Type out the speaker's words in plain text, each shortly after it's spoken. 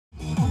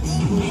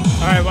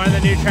Alright, one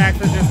of the new tracks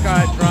that just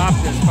got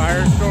dropped is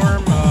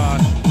Firestorm.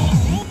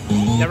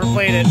 Never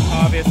played it,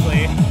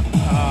 obviously.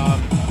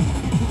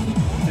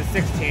 It's a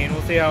 16,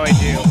 we'll see how I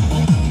do.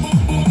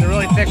 It's a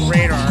really thick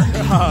radar.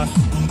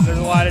 There's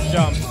a lot of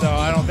jumps, so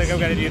I don't think I'm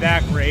going to do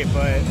that great,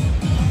 but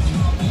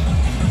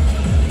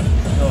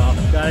oh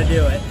well, gotta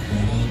do it.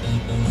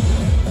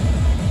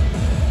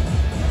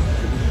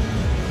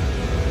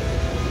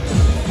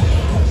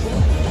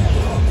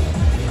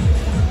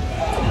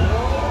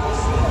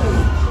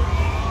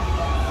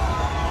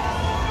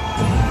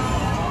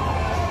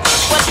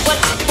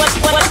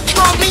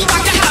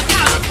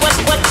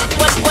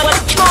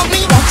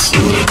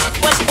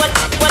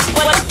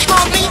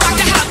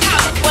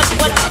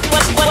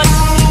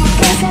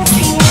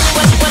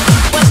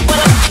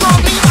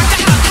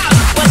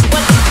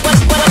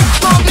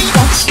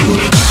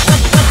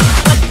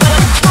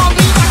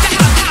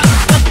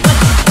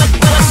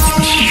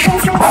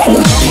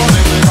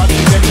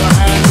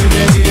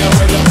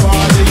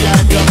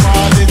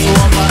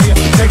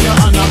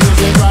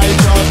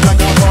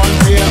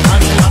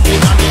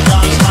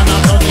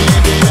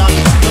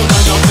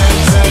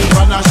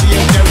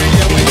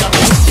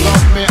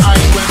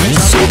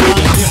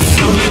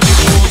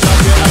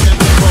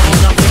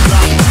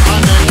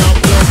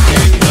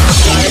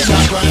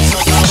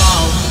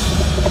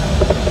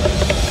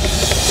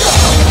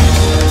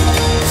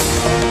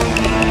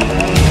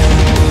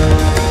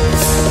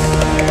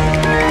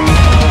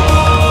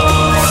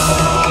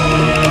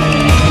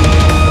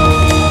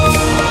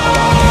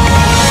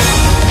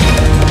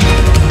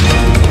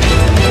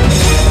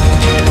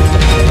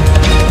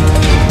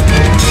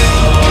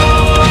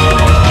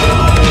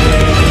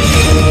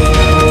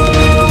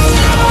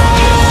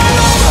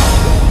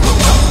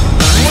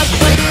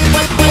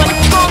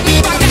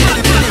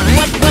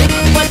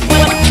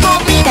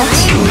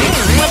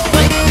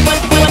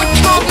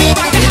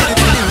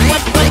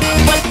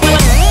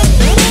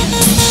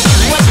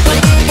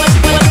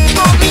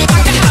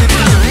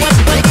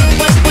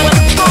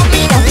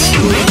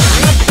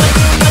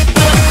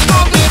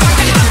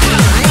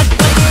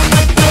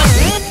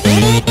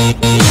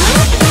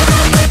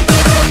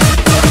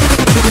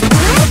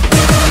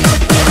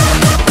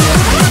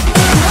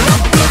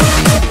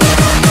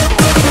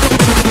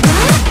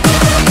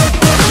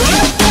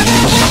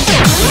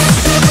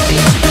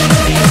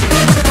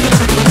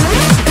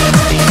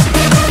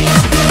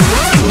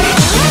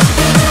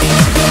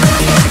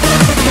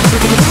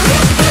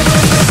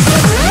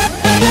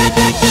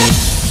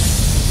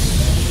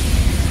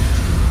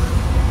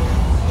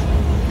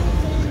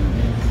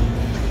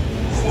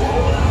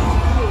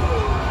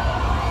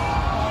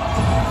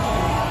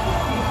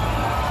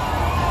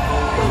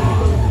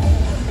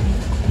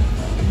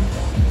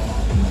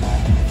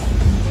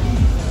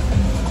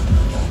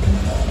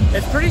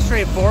 It's pretty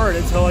straightforward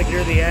until like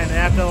near the end. I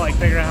have to like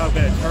figure out how I'm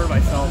gonna turn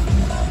myself.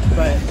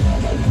 But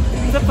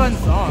it's a fun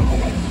song.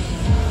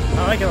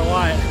 I like it a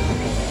lot.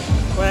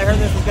 When I heard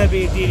this was gonna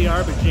be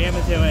DDR, but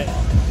jamming to it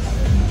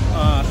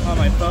on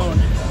my phone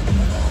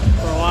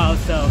for a while,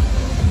 so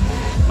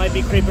might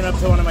be creeping up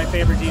to one of my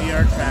favorite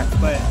DDR tracks.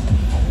 But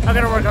I'm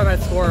gonna work on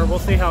that score. We'll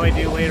see how I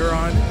do later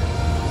on.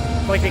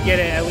 I'd like to get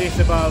it at least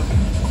above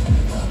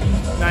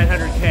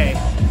 900K.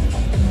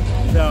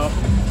 So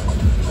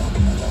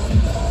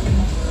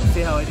see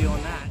how I do on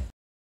that.